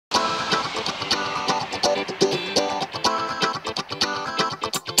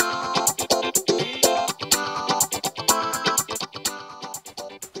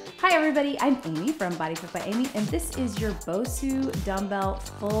everybody, I'm Amy from BodyFit by Amy, and this is your Bosu dumbbell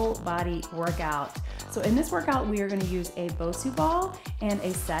full body workout. So in this workout, we are going to use a Bosu ball and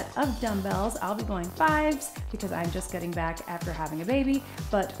a set of dumbbells. I'll be going 5s because I'm just getting back after having a baby,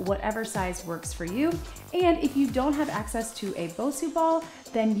 but whatever size works for you. And if you don't have access to a Bosu ball,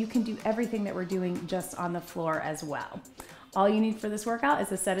 then you can do everything that we're doing just on the floor as well. All you need for this workout is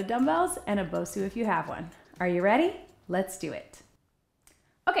a set of dumbbells and a Bosu if you have one. Are you ready? Let's do it.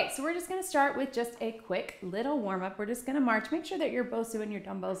 Okay, so we're just gonna start with just a quick little warm up. We're just gonna march. Make sure that your Bosu and your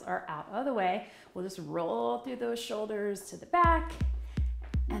dumbbells are out of the way. We'll just roll through those shoulders to the back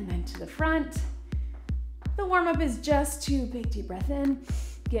and then to the front. The warm up is just 2 big deep breath in,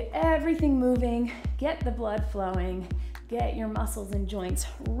 get everything moving, get the blood flowing, get your muscles and joints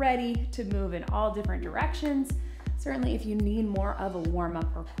ready to move in all different directions. Certainly if you need more of a warm up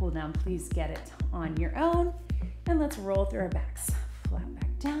or cool down, please get it on your own. And let's roll through our backs. Flat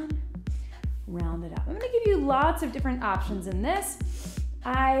back down, round it up. I'm gonna give you lots of different options in this.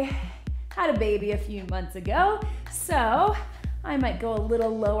 I had a baby a few months ago, so I might go a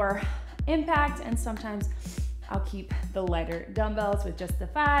little lower impact, and sometimes I'll keep the lighter dumbbells with just the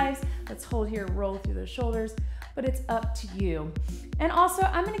 5s. Let's hold here, roll through the shoulders, but it's up to you. And also,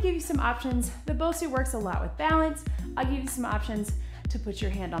 I'm gonna give you some options. The Bosu works a lot with balance. I'll give you some options to put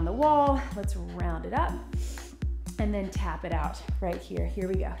your hand on the wall. Let's round it up. And then tap it out right here. Here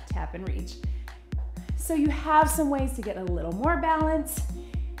we go, tap and reach. So you have some ways to get a little more balance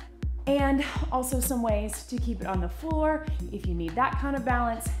and also some ways to keep it on the floor if you need that kind of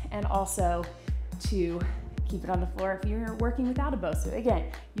balance, and also to keep it on the floor if you're working without a Bosu. Again,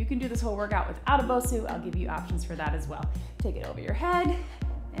 you can do this whole workout without a Bosu. I'll give you options for that as well. Take it over your head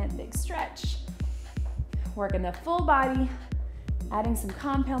and big stretch. Working the full body, adding some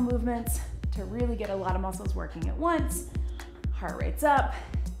compound movements to really get a lot of muscles working at once. Heart rate's up,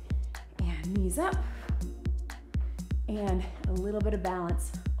 and knees up, and a little bit of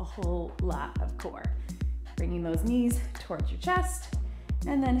balance, a whole lot of core. Bringing those knees towards your chest,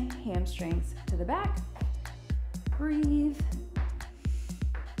 and then hamstrings to the back. Breathe.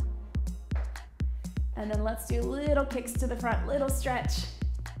 And then let's do little kicks to the front, little stretch.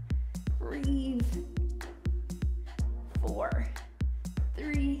 Breathe. 4,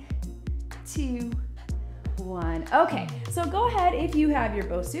 3, 2, 1. Okay, so go ahead if you have your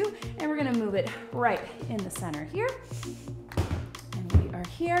Bosu, and we're gonna move it right in the center here. And we are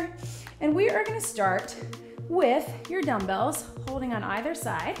here. And we are gonna start with your dumbbells, holding on either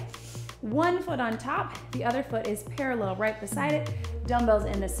side. 1 foot on top, the other foot is parallel right beside it. Dumbbells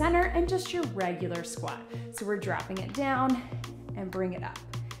in the center, and just your regular squat. So we're dropping it down and bring it up.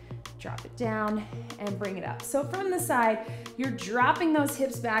 Drop it down and bring it up. So from the side, you're dropping those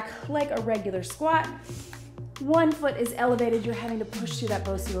hips back like a regular squat. 1 foot is elevated. You're having to push through that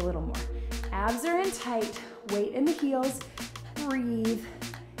Bosu a little more. Abs are in tight, weight in the heels. Breathe.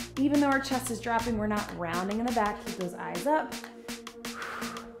 Even though our chest is dropping, we're not rounding in the back. Keep those eyes up.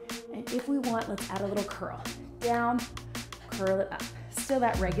 And if we want, let's add a little curl. Down, curl it up. Still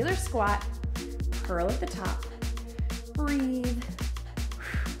that regular squat. Curl at the top. Breathe.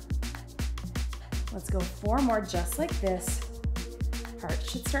 Let's go 4 more just like this. Heart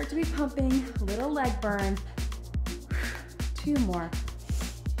should start to be pumping, little leg burn. 2 more.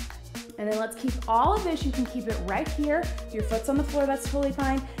 And then let's keep all of this. You can keep it right here. If your foot's on the floor, that's totally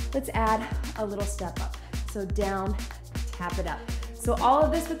fine. Let's add a little step up. So down, tap it up. So all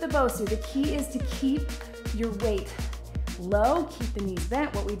of this with the Bosu, the key is to keep your weight low, keep the knees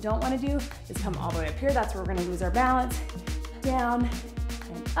bent. What we don't want to do is come all the way up here. That's where we're going to lose our balance. Down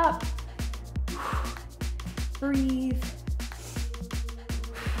and up. Breathe.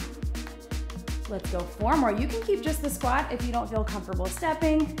 Let's go 4 more. You can keep just the squat if you don't feel comfortable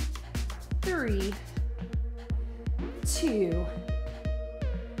stepping. 3, 2,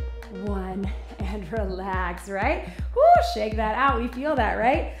 1, and relax, right? Woo, shake that out. We feel that,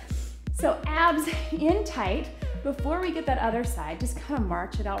 right? So abs in tight. Before we get that other side, just kind of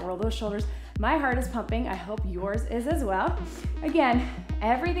march it out, roll those shoulders. My heart is pumping. I hope yours is as well. Again,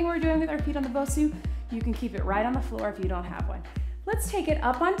 everything we're doing with our feet on the Bosu, you can keep it right on the floor if you don't have one. Let's take it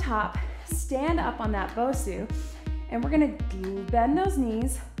up on top, stand up on that Bosu, and we're gonna bend those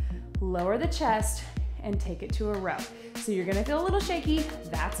knees, lower the chest, and take it to a row. So you're gonna feel a little shaky,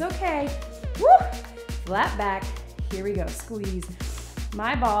 that's okay. Woo! Flat back, here we go, squeeze.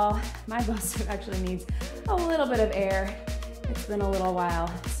 My Bosu actually needs a little bit of air. It's been a little while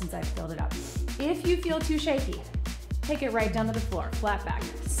since I've filled it up. If you feel too shaky, take it right down to the floor, flat back,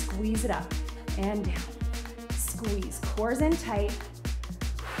 squeeze it up. And down. Squeeze. Core's in tight.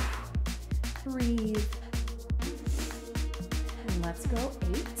 Breathe. And let's go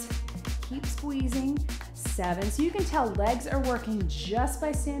 8, keep squeezing. 7, so you can tell legs are working just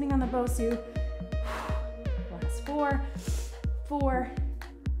by standing on the Bosu. Last 4, 4,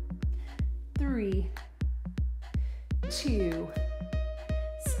 3, 2,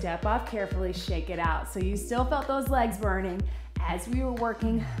 step off carefully, shake it out. So you still felt those legs burning as we were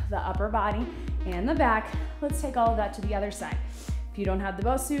working the upper body and the back. Let's take all of that to the other side. If you don't have the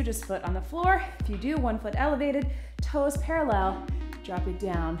Bosu, just foot on the floor. If you do, 1 foot elevated, toes parallel, drop it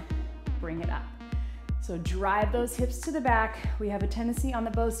down, bring it up. So drive those hips to the back. We have a tendency on the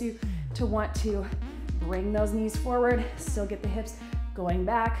Bosu to want to bring those knees forward, still get the hips going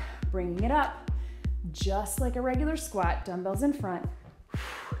back, bringing it up, just like a regular squat, dumbbells in front.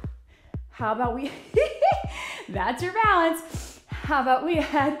 How about we, that's your balance. How about we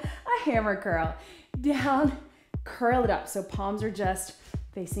add a hammer curl? Down, curl it up. So palms are just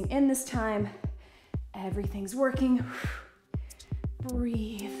facing in this time. Everything's working.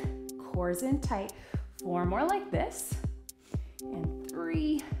 Breathe, core's in tight. 4 more like this. And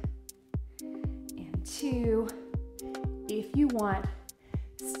 3, and 2. If you want,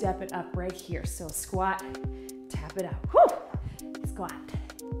 step it up right here. So squat, tap it up. Whew. Squat,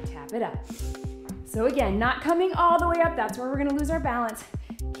 tap it up. So again, not coming all the way up. That's where we're gonna lose our balance.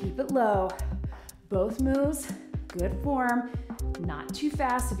 Keep it low. Both moves, good form. Not too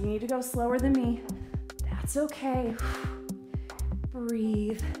fast. If you need to go slower than me, that's okay.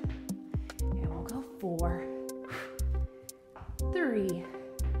 Breathe. And we'll go 4, 3,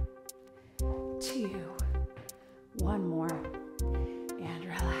 2, 1 more. And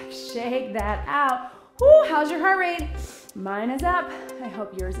relax. Shake that out. Woo, how's your heart rate? Mine is up. I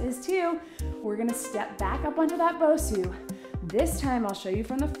hope yours is too. We're gonna step back up onto that Bosu. This time I'll show you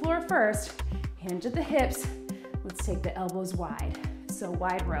from the floor first. Hinge at the hips. Let's take the elbows wide. So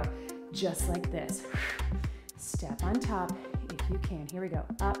wide row, just like this. Step on top if you can. Here we go.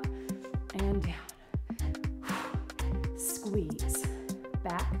 Up and down. Squeeze.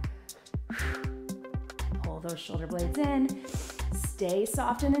 Back. Pull those shoulder blades in. Stay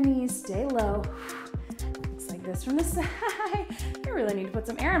soft in the knees. Stay low. Looks like this from the side. I really need to put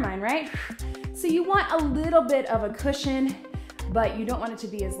some air in mine, right? So you want a little bit of a cushion, but you don't want it to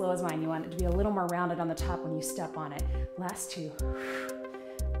be as low as mine. You want it to be a little more rounded on the top when you step on it. Last 2.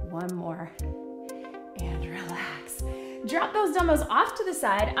 1 more. And relax. Drop those dumbbells off to the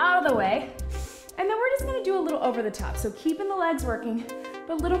side, out of the way. And then we're just gonna do a little over the top. So keeping the legs working,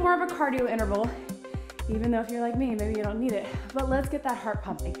 but a little more of a cardio interval. Even though if you're like me, maybe you don't need it. But let's get that heart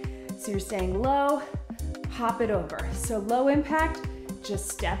pumping. So you're staying low, hop it over. So low impact, just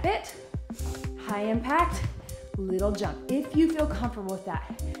step it. High impact, little jump. If you feel comfortable with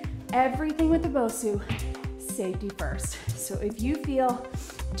that. Everything with the Bosu, safety first. So if you feel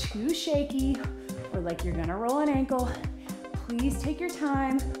too shaky or like you're gonna roll an ankle, please take your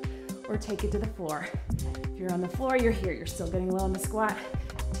time or take it to the floor. If you're on the floor, you're here. You're still getting low in the squat.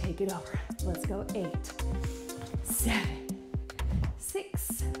 Take it over. Let's go. 8, 7,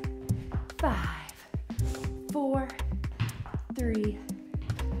 6, 5, 4, 3,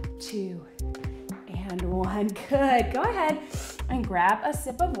 2, and 1. Good. Go ahead and grab a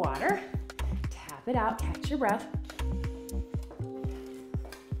sip of water. Tap it out. Catch your breath.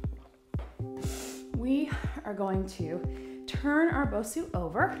 We are going to turn our Bosu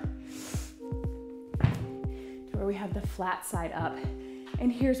over to where we have the flat side up.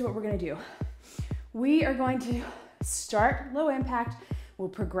 And here's what we're gonna do. We are going to start low impact. We'll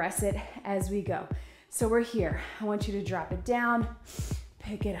progress it as we go. So we're here. I want you to drop it down,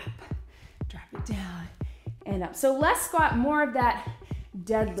 pick it up, drop it down, and up. So less squat, more of that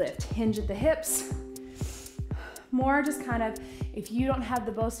deadlift. Hinge at the hips. More just kind of, if you don't have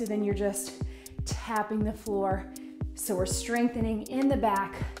the Bosu, then you're just tapping the floor. So we're strengthening in the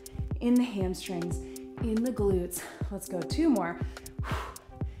back, in the hamstrings, in the glutes. Let's go 2 more.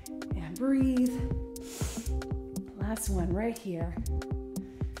 And breathe. Last one right here.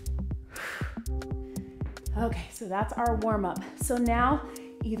 Okay, so that's our warm up. So now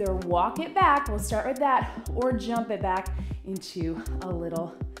either walk it back, we'll start with that, or jump it back into a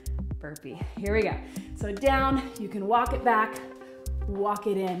little burpee. Here we go. So down, you can walk it back, walk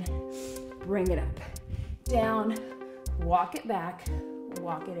it in, bring it up. Down, walk it back,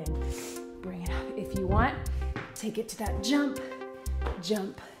 walk it in, bring it up. If you want, take it to that jump,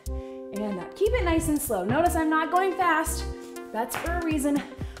 jump, and up. Keep it nice and slow. Notice I'm not going fast. That's for a reason.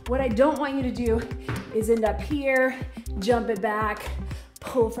 What I don't want you to do is end up here, jump it back,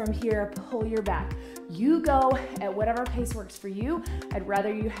 pull from here, pull your back. You go at whatever pace works for you. I'd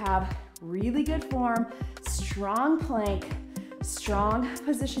rather you have really good form, strong plank, strong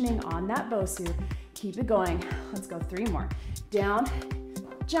positioning on that Bosu. Keep it going. Let's go 3 more. Down,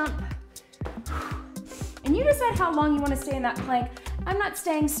 jump, And you decide how long you want to stay in that plank. I'm not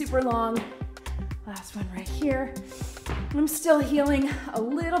staying super long. Last one right here. I'm still healing a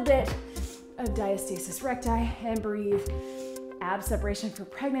little bit of diastasis recti, and breathe. Ab separation for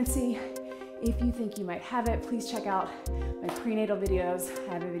pregnancy. If you think you might have it, please check out my prenatal videos.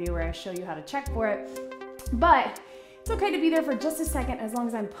 I have a video where I show you how to check for it. But it's okay to be there for just a second as long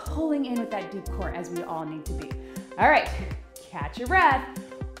as I'm pulling in with that deep core, as we all need to be. All right, catch your breath.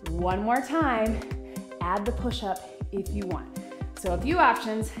 One more time. Add the push-up if you want. So a few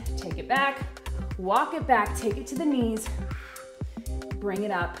options. Take it back, walk it back, take it to the knees, bring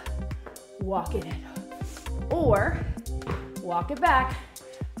it up, walk it in. Or walk it back,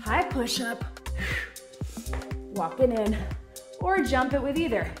 high push-up, walk it in, or jump it with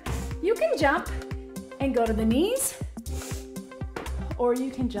either. You can jump and go to the knees, or you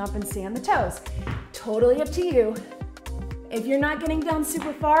can jump and stay on the toes. Totally up to you. If you're not getting down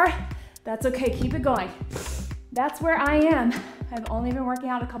super far, that's okay, keep it going. That's where I am. I've only been working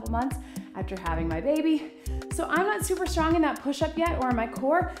out a couple months after having my baby, so I'm not super strong in that push-up yet or in my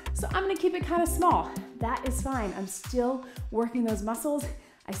core, so I'm gonna keep it kind of small. That is fine. I'm still working those muscles.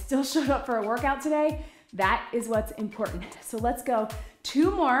 I still showed up for a workout today. That is what's important. So let's go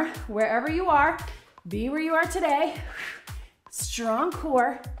 2 more, wherever you are. Be where you are today. Strong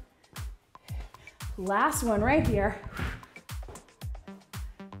core. Last one right here.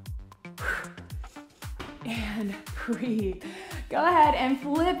 And breathe. Go ahead and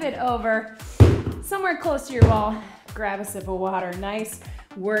flip it over somewhere close to your wall. Grab a sip of water. Nice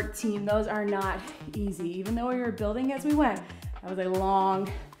work, team. Those are not easy. Even though we were building as we went, that was a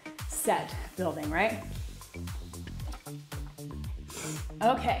long set building, right?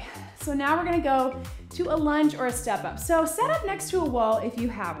 Okay, so now we're gonna go to a lunge or a step up. So set up next to a wall if you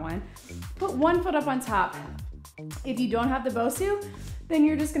have one. Put one foot up on top. If you don't have the Bosu, then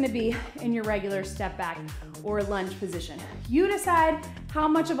you're just gonna be in your regular step back or lunge position. You decide how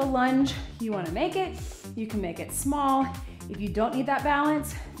much of a lunge you wanna make it. You can make it small. If you don't need that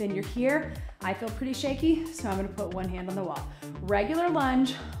balance, then you're here. I feel pretty shaky, so I'm gonna put one hand on the wall. Regular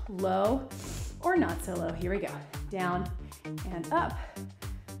lunge, low or not so low. Here we go. Down and up.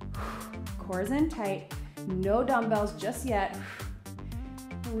 Core is in tight. No dumbbells just yet.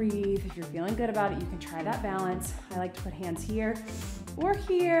 Breathe. If you're feeling good about it, you can try that balance. I like to put hands here or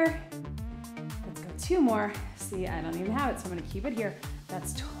here. Let's go 2 more. See, I don't even have it, so I'm gonna keep it here.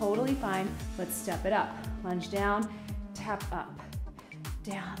 That's totally fine. Let's step it up. Lunge down, tap up,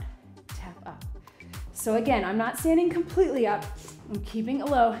 down, tap up. So again, I'm not standing completely up. I'm keeping it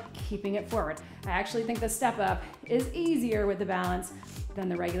low, keeping it forward. I actually think the step up is easier with the balance than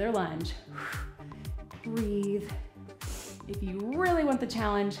the regular lunge. Breathe. If you really want the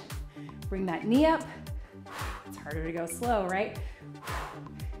challenge, bring that knee up. It's harder to go slow, right?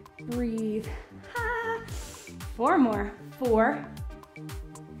 Breathe. 4 more. 4,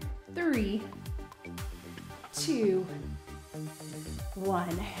 3, 2, 1,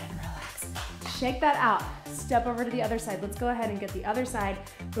 and relax. Shake that out. Step over to the other side. Let's go ahead and get the other side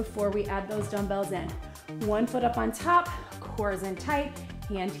before we add those dumbbells in. 1 foot up on top, core is in tight,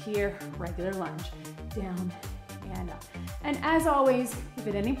 hand here, regular lunge. Down and up. And as always, if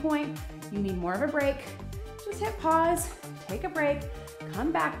at any point you need more of a break, just hit pause, take a break,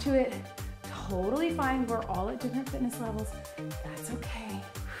 come back to it. Totally fine. We're all at different fitness levels. That's okay.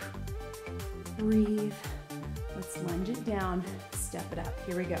 Breathe. Let's lunge it down, step it up.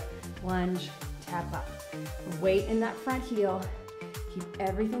 Here we go. Lunge, tap up. Weight in that front heel. Keep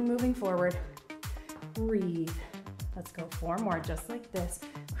everything moving forward. Breathe. Let's go 4 more, just like this.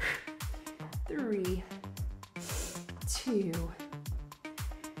 3, 2.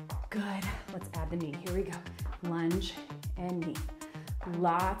 Good. Let's add the knee. Here we go. Lunge and knee.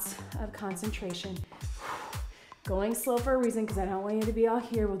 Lots of concentration. Going slow for a reason because I don't want you to be all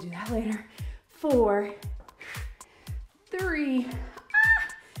here. We'll do that later. 4, 3,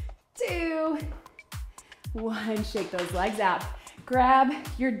 2, 1. Shake those legs out. Grab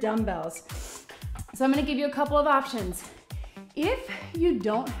your dumbbells. So I'm gonna give you a couple of options. If you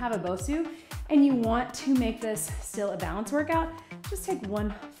don't have a Bosu and you want to make this still a balance workout, just take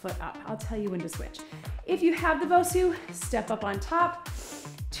 1 foot up. I'll tell you when to switch. If you have the Bosu, step up on top.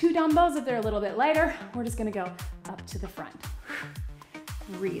 2 dumbbells if they're a little bit lighter. We're just gonna go up to the front.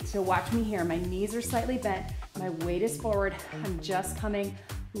 Breathe. So watch me here. My knees are slightly bent. My weight is forward. I'm just coming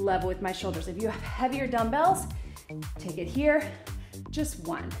level with my shoulders. If you have heavier dumbbells, take it here. Just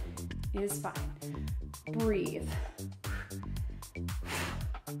 1 is fine. Breathe.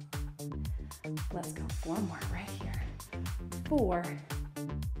 Let's go 4 more right here. 4,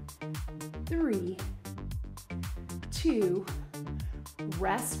 3, 2,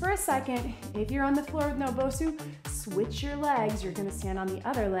 Rest for a second. If you're on the floor with no Bosu, switch your legs. You're gonna stand on the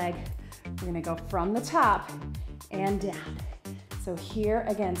other leg. We're gonna go from the top and down. So here,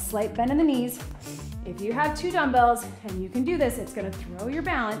 again, slight bend in the knees. If you have 2 dumbbells and you can do this, it's gonna throw your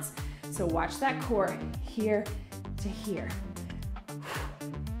balance. So watch that core, here to here.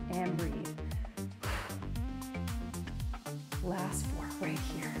 And breathe. Last 4, right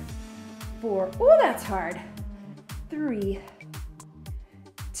here. 4, ooh, that's hard. 3,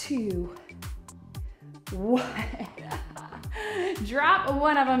 2, 1. Drop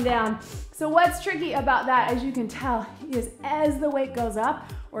one of them down. So what's tricky about that, as you can tell, is as the weight goes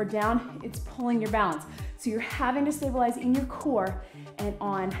up or down, it's pulling your balance. So you're having to stabilize in your core and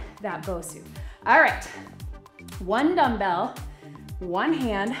on that Bosu. All right, 1 dumbbell, 1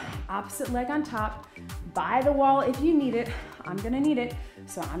 hand, opposite leg on top, by the wall if you need it. I'm gonna need it,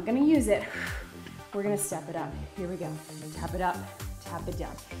 so I'm gonna use it. We're gonna step it up. Here we go. Tap it up, tap it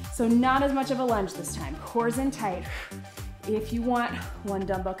down. So not as much of a lunge this time. Core's in tight. If you want, 1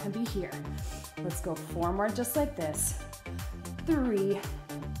 dumbbell can be here. Let's go 4 more just like this. 3,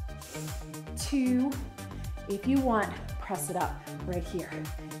 2. If you want, press it up right here.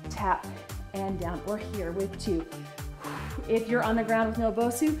 Tap and down, or here with 2. If you're on the ground with no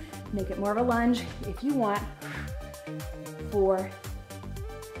Bosu, make it more of a lunge. If you want, 4,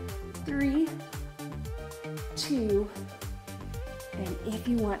 3, 2, and if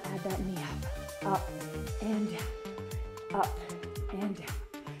you want, add that knee up and down, up and down.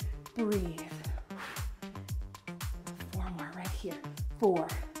 Breathe. 4 more right here. 4,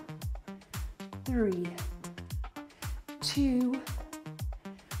 3, 2,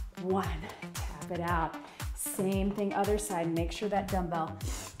 1. Tap it out. Same thing, other side. Make sure that dumbbell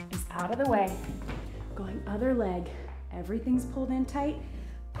is out of the way. Going other leg. Everything's pulled in tight.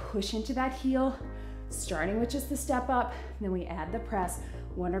 Push into that heel, starting with just the step up. Then we add the press,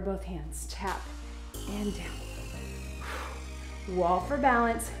 1 or both hands. Tap and down. Wall for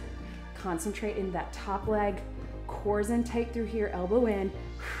balance. Concentrate in that top leg. Core's in tight through here, elbow in.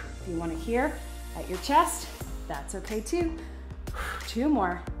 If you want it here at your chest, that's okay too. 2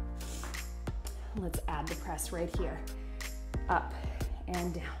 more. Let's add the press right here. Up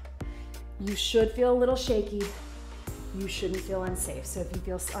and down. You should feel a little shaky. You shouldn't feel unsafe. So if you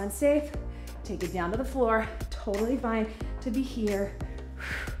feel unsafe, take it down to the floor. Totally fine to be here.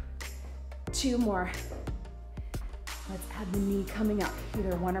 2 more. Let's add the knee coming up,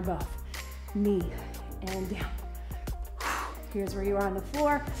 either 1 or both. Knee and down. Here's where you are on the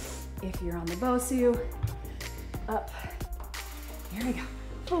floor. If you're on the Bosu, up. Here we go.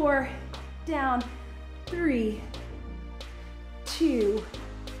 4, down, 3, 2,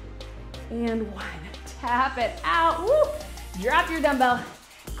 and 1. Tap it out. Woo! Drop your dumbbell.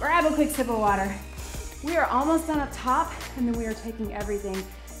 Grab a quick sip of water. We are almost done up top, and then we are taking everything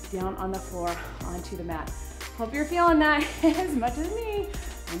down on the floor onto the mat. Hope you're feeling that as much as me.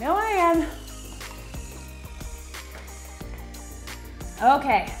 I know I am.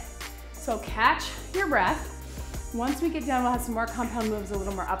 Okay, so catch your breath. Once we get done, we'll have some more compound moves, a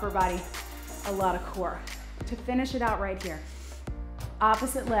little more upper body, a lot of core. To finish it out right here,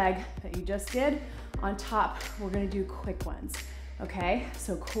 opposite leg that you just did, on top, we're gonna do quick ones, okay?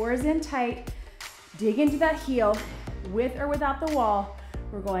 So core is in tight, dig into that heel, with or without the wall.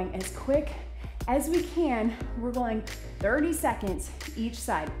 We're going as quick as we can. We're going 30 seconds each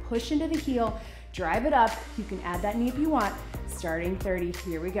side. Push into the heel, drive it up. You can add that knee if you want. Starting 30,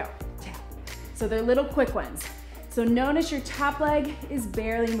 here we go. Tap. So they're little quick ones. So notice your top leg is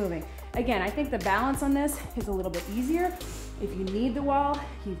barely moving. Again, I think the balance on this is a little bit easier. If you need the wall,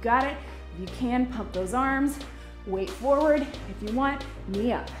 you've got it. If you can, pump those arms, weight forward. If you want,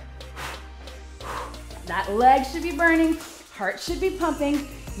 knee up. That leg should be burning, heart should be pumping.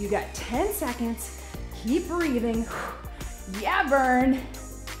 You got 10 seconds, keep breathing. Yeah, burn.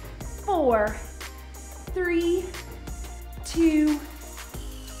 4, 3, 2, 1.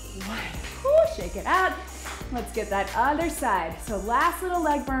 Woo, shake it out. Let's get that other side. So last little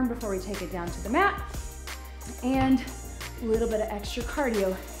leg burn before we take it down to the mat. And a little bit of extra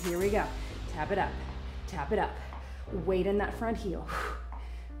cardio. Here we go. Tap it up, tap it up. Weight in that front heel.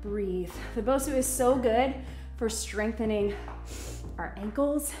 Breathe. The Bosu is so good for strengthening our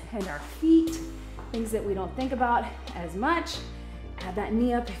ankles and our feet, things that we don't think about as much. Add that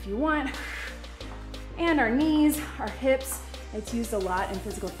knee up if you want. And our knees, our hips. It's used a lot in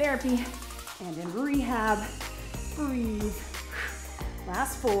physical therapy and in rehab. Breathe.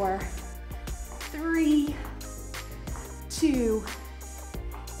 Last 4, 3, 2,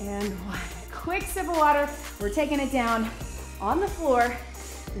 and 1. Quick sip of water. We're taking it down on the floor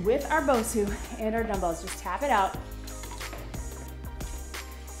with our Bosu and our dumbbells. Just tap it out.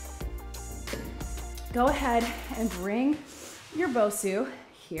 Go ahead and bring your Bosu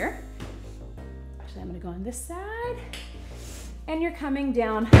here. Actually, I'm gonna go on this side. And you're coming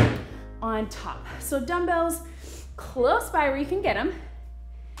down on top. So dumbbells close by where you can get them.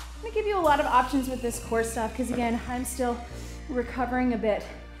 I'm gonna give you a lot of options with this core stuff because again, I'm still recovering a bit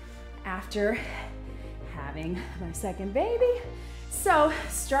after having my second baby. So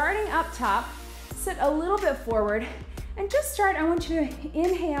starting up top, sit a little bit forward and just start. I want you to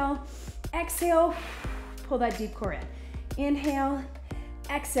inhale, exhale, pull that deep core in. Inhale,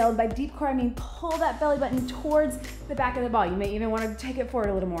 exhale. By deep core, I mean pull that belly button towards the back of the ball. You may even want to take it forward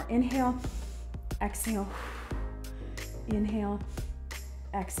a little more. Inhale, exhale, inhale,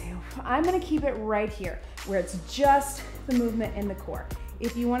 exhale. I'm gonna keep it right here where it's just the movement in the core.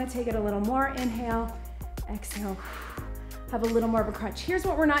 If you wanna take it a little more, inhale, exhale, have a little more of a crunch. Here's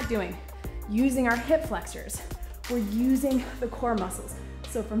what we're not doing. Using our hip flexors. We're using the core muscles.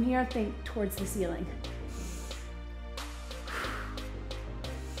 So from here, think towards the ceiling.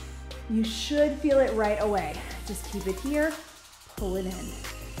 You should feel it right away. Just keep it here, pull it in.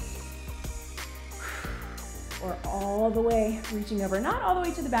 Or all the way, reaching over, not all the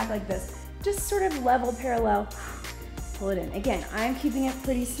way to the back like this, just sort of level, parallel, pull it in. Again, I'm keeping it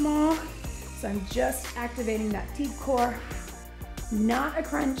pretty small, so I'm just activating that deep core, not a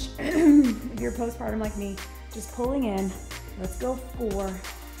crunch. If you're postpartum like me, just pulling in. Let's go 4,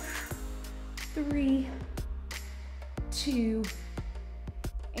 3, 2,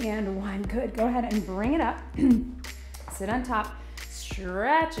 and 1. Good, go ahead and bring it up. Sit on top,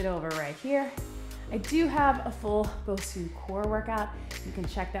 stretch it over right here. I do have a full Bosu core workout. You can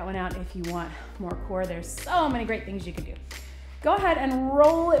check that one out if you want more core. There's so many great things you can do. Go ahead and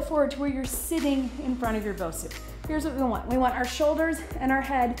roll it forward to where you're sitting in front of your Bosu. Here's what we want. We want our shoulders and our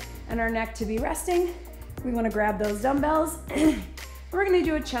head and our neck to be resting. We want to grab those dumbbells. We're going to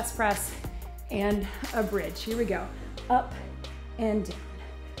do a chest press and a bridge. Here we go. Up and down.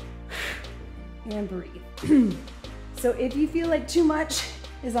 And breathe. So if you feel like too much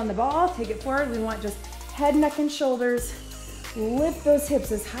is on the ball, take it forward. We want just head, neck, and shoulders. Lift those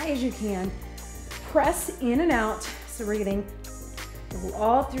hips as high as you can. Press in and out. So we're getting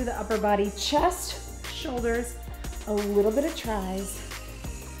all through the upper body, chest, shoulders, a little bit of tries.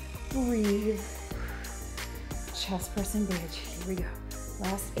 Breathe. Chest press and bridge. Here we go.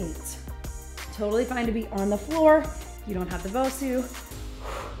 Last 8. Totally fine to be on the floor. If you don't have the Bosu.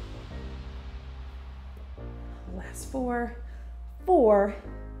 Last 4. 4,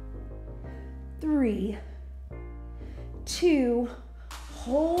 3, 2,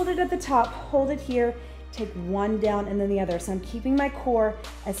 hold it at the top, hold it here, take one down and then the other. So I'm keeping my core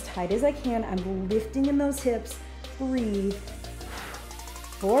as tight as I can. I'm lifting in those hips. Breathe.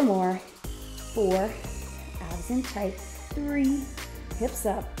 4 more. 4, abs in tight. 3, hips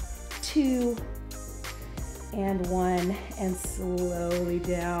up. 2, and 1, and slowly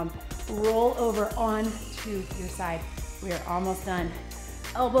down. Roll over onto your side. We are almost done.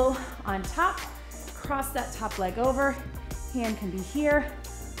 Elbow on top, cross that top leg over, hand can be here,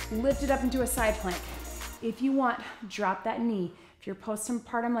 lift it up into a side plank. If you want, drop that knee. If you're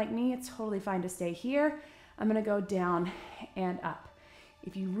postpartum like me, it's totally fine to stay here. I'm gonna go down and up.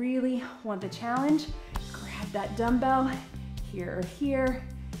 If you really want the challenge, grab that dumbbell, here or here,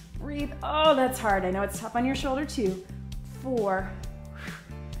 breathe. Oh, that's hard. I know it's tough on your shoulder too. 4,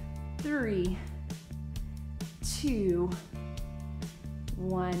 3, 2,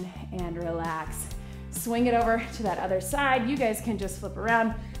 1, and relax. Swing it over to that other side. You guys can just flip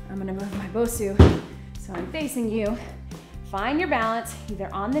around. I'm gonna move my Bosu so I'm facing you. Find your balance, either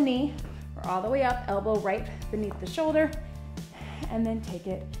on the knee or all the way up, elbow right beneath the shoulder, and then take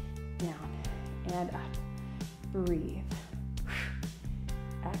it down and up. Breathe.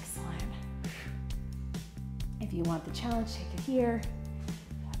 Excellent. If you want the challenge, take it here.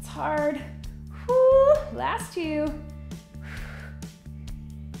 That's hard. Whew. Last 2.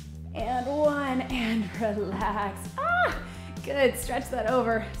 And 1, and relax. Ah, good, stretch that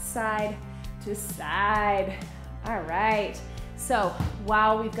over side to side. All right, so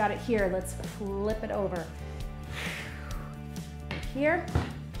while we've got it here, let's flip it over. Here,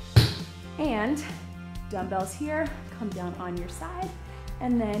 and dumbbells here, come down on your side,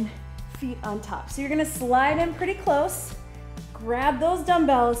 and then feet on top. So you're gonna slide in pretty close, grab those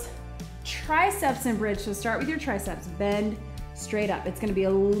dumbbells, triceps and bridge. So start with your triceps, bend straight up. It's gonna be a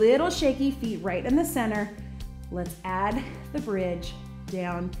little shaky, feet right in the center. Let's add the bridge,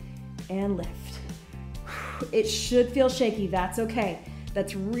 down and lift. It should feel shaky, that's okay.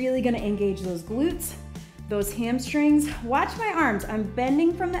 That's really gonna engage those glutes, those hamstrings. Watch my arms, I'm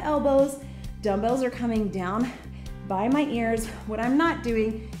bending from the elbows. Dumbbells are coming down by my ears. What I'm not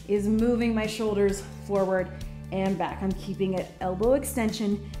doing is moving my shoulders forward and back. I'm keeping it elbow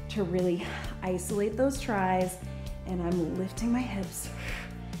extension to really isolate those tris, and I'm lifting my hips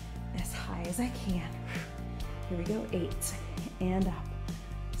as high as I can. Here we go, 8, and up,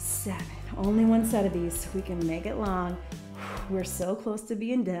 7. Only one set of these, so we can make it long. We're so close to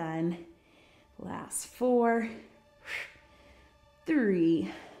being done. Last 4,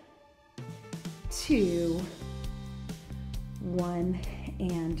 3, 2, 1,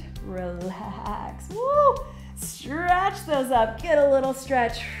 and relax. Woo! Stretch those up, get a little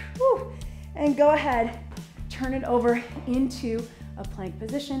stretch. Woo! And go ahead, turn it over into a plank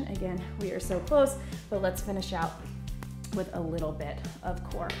position. Again, we are so close, but let's finish out with a little bit of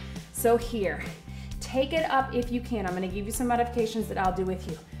core. So here, take it up if you can. I'm gonna give you some modifications that I'll do with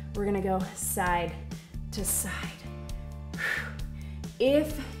you. We're gonna go side to side.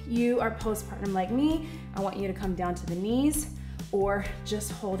 If you are postpartum like me, I want you to come down to the knees or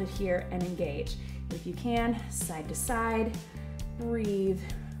just hold it here and engage. If you can, side to side, breathe,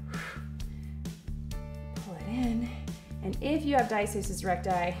 pull it in. And if you have diastasis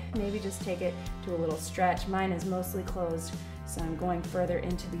recti, maybe just take it to a little stretch. Mine is mostly closed, so I'm going further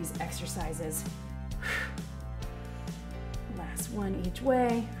into these exercises. Last one each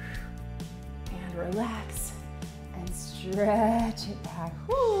way, and relax, and stretch it back.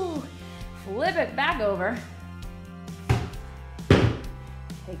 Woo. Flip it back over.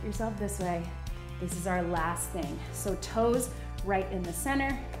 Take yourself this way. This is our last thing. So toes right in the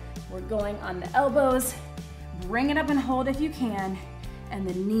center. We're going on the elbows. Bring it up and hold if you can. And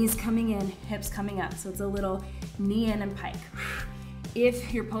the knees coming in, hips coming up. So it's a little knee in and pike.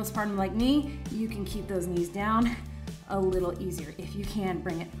 If you're postpartum like me, you can keep those knees down a little easier. If you can,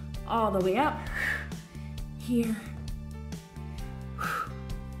 bring it all the way up. Here.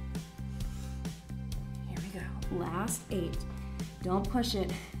 Here we go. Last 8. Don't push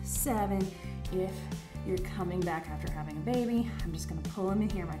it. 7. If you're coming back after having a baby, I'm just gonna pull them in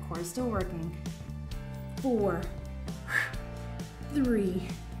here. My core is still working. 4, 3,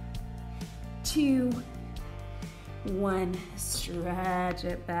 2, 1. Stretch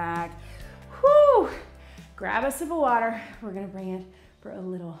it back. Whoo! Grab a sip of water. We're gonna bring it for a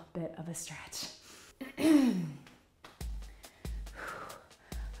little bit of a stretch.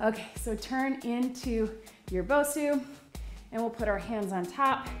 Okay, so turn into your Bosu, and we'll put our hands on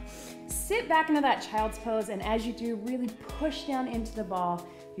top. Sit back into that child's pose, and as you do, really push down into the ball.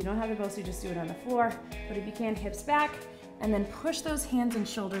 If you don't have a Bosu, just do it on the floor, but if you can, hips back, and then push those hands and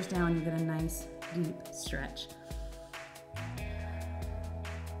shoulders down. You get a nice, deep stretch.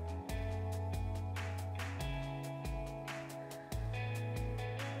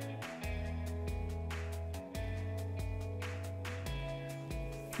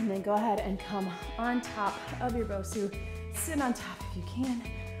 And then go ahead and come on top of your Bosu. Sit on top if you can.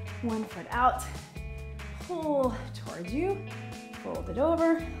 1 foot out, pull towards you, fold it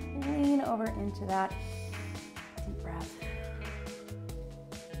over, lean over into that. Deep breath.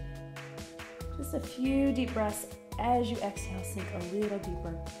 Just a few deep breaths as you exhale, sink a little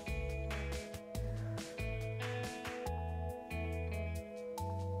deeper.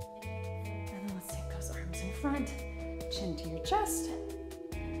 And then let's take those arms in front, chin to your chest.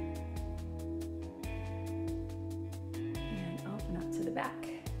 And open up to the back.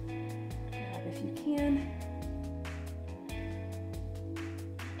 Grab if you can.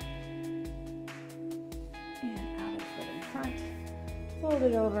 And out of foot in front. Fold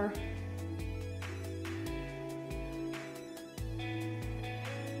it over.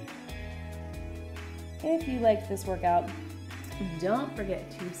 If you liked this workout, don't forget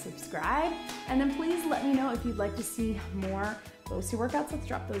to subscribe, and then please let me know if you'd like to see more Bosu workouts. Let's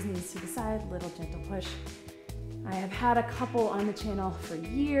drop those knees to the side, little gentle push. I have had a couple on the channel for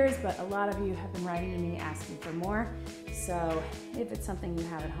years, but a lot of you have been writing to me asking for more. So if it's something you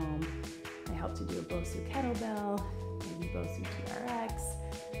have at home, I help to do a Bosu kettlebell, maybe Bosu TRX,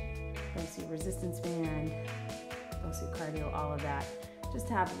 Bosu resistance band, Bosu cardio, all of that. Just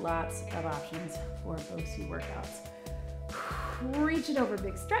have lots of options for Bosu workouts. Reach it over,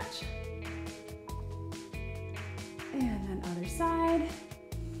 big stretch. And then other side.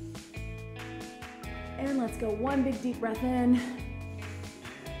 And let's go one big deep breath in.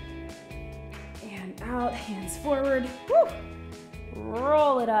 And out, hands forward. Woo!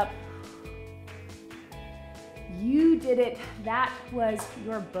 Roll it up. You did it. That was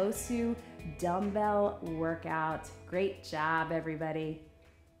your Bosu dumbbell workout. Great job, everybody.